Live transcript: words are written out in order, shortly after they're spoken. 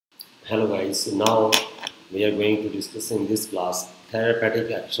Hello guys, now we are going to discuss in this class therapeutic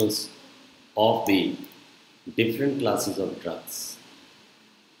actions of the different classes of drugs.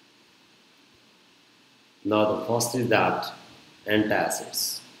 Now the first is that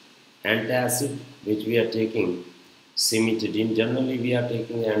antacids. Antacid which we are taking cimetidine. Generally we are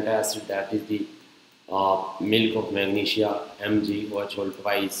taking antacid, that is the milk of magnesia, MgOH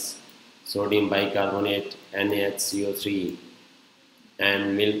twice, sodium bicarbonate, NaHCO3,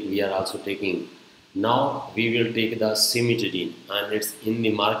 and milk we are also taking. Now we will take the cimetidine, and it's in the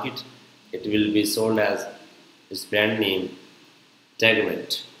market. It will be sold as its brand name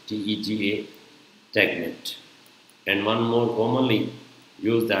Tegmet, T-E-G-A, Tegmet. And one more commonly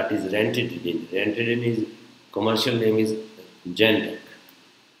used, that is rentidine. Rentidine is commercial name is Gentec.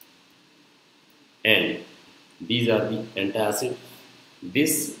 And these are the antacid.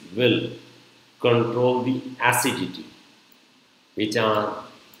 This will control the acidity which are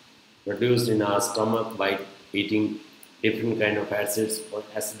produced in our stomach by eating different kind of acids or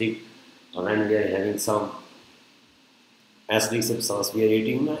acidic, or when we are having some acidic substance we are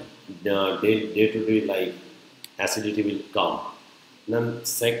eating, the day-to-day life acidity will come. Then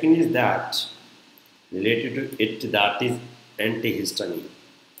second is that related to it, that is antihistamine.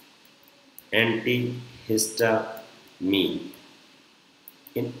 Antihistamine.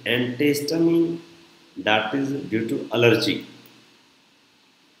 In antihistamine, that is due to allergy.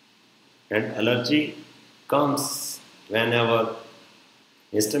 And allergy comes whenever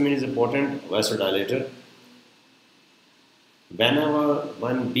histamine is a potent vasodilator. Whenever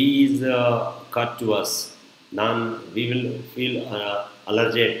one bee is cut to us, then we will feel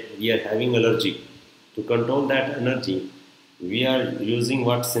allergic. We are having allergy. To control that allergy, we are using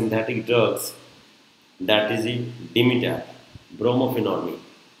what synthetic drugs, that is the Dimetapp, bromophenolmine,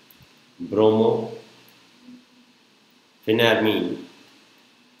 bromophenolmine,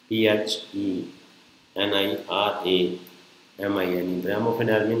 P-H-E-N-I-R-A-M-I-N-E,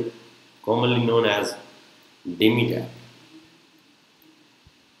 bromophenolmine, commonly known as Dimetapp.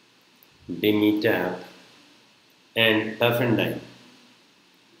 Dimetapp and terfenadine.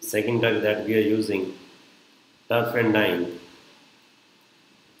 Second drug that we are using, terfenadine,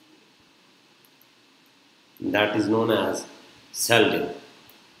 that is known as Seldin.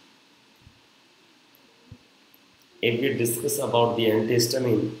 If we discuss about the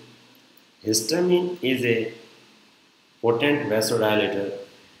antihistamine, histamine is a potent vasodilator.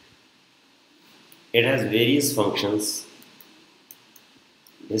 It has various functions.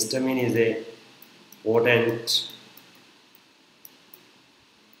 Histamine is a potent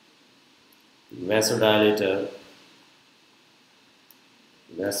vasodilator.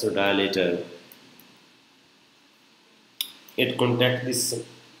 It contacts the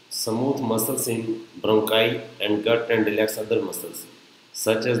smooth muscles in bronchi and gut and relax other muscles,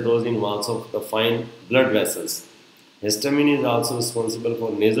 such as those in walls of the fine blood vessels. Histamine is also responsible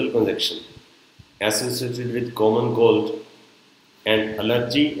for nasal congestion associated with common cold and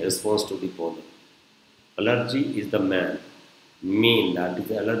allergy response to the pollen. Allergy is the main, that is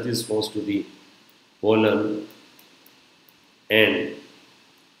the allergy response to the pollen and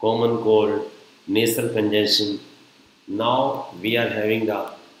common cold, nasal congestion. Now we are having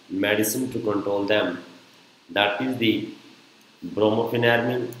the medicine to control them, that is the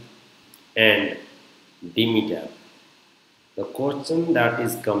bromophenolmine and Dimetapp. The question that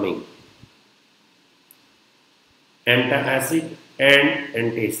is coming, antacid and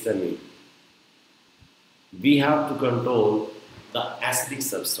antihistamine, we have to control the acidic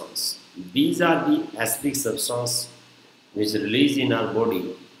substance. These are the acidic substance which released in our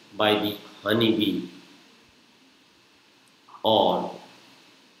body by the honeybee, or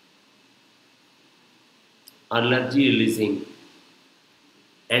allergy releasing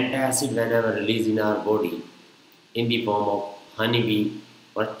antacid whenever released in our body in the form of honeybee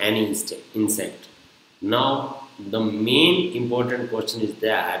or any insect. Now the main important question is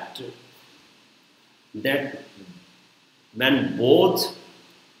that when both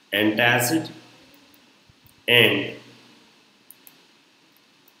antacid and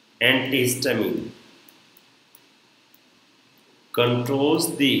antihistamine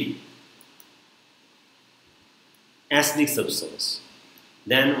controls the acidic substance,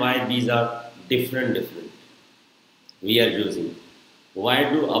 then why these are different we are using? Why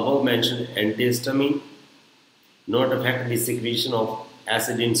do above mentioned antihistamine not affect the secretion of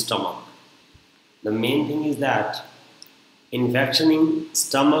acid in stomach? The main thing is that infection in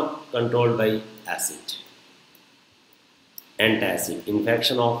stomach controlled by acid. Antacid.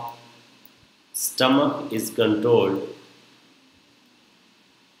 Infection of stomach is controlled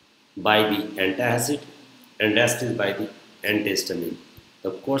by the antacid and rest is by the antihistamine.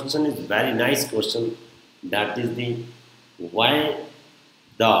 The question is very nice question. That is the why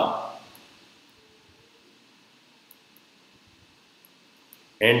the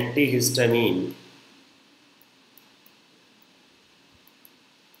antihistamine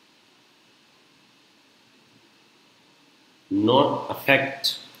not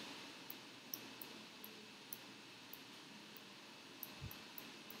affect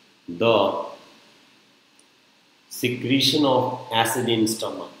the secretion of acid in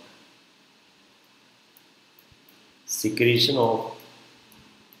stomach. Secretion of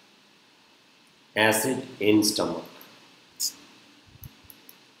acid in stomach.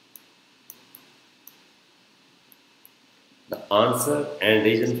 The answer and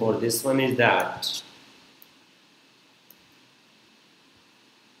reason for this one is that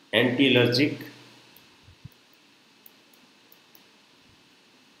anti-allergic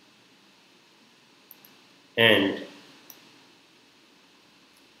and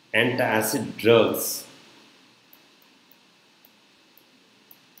antacid drugs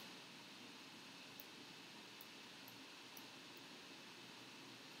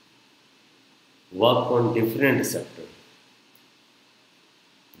work on different receptors.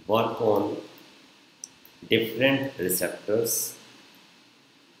 Work on different receptors.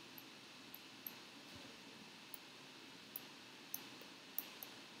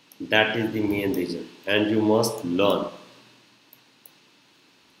 That is the main reason, and you must learn.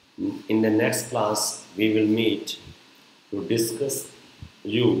 In the next class, we will meet to discuss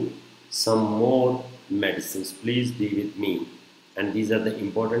you some more medicines. Please be with me. And these are the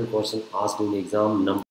important questions asked in the exam. Number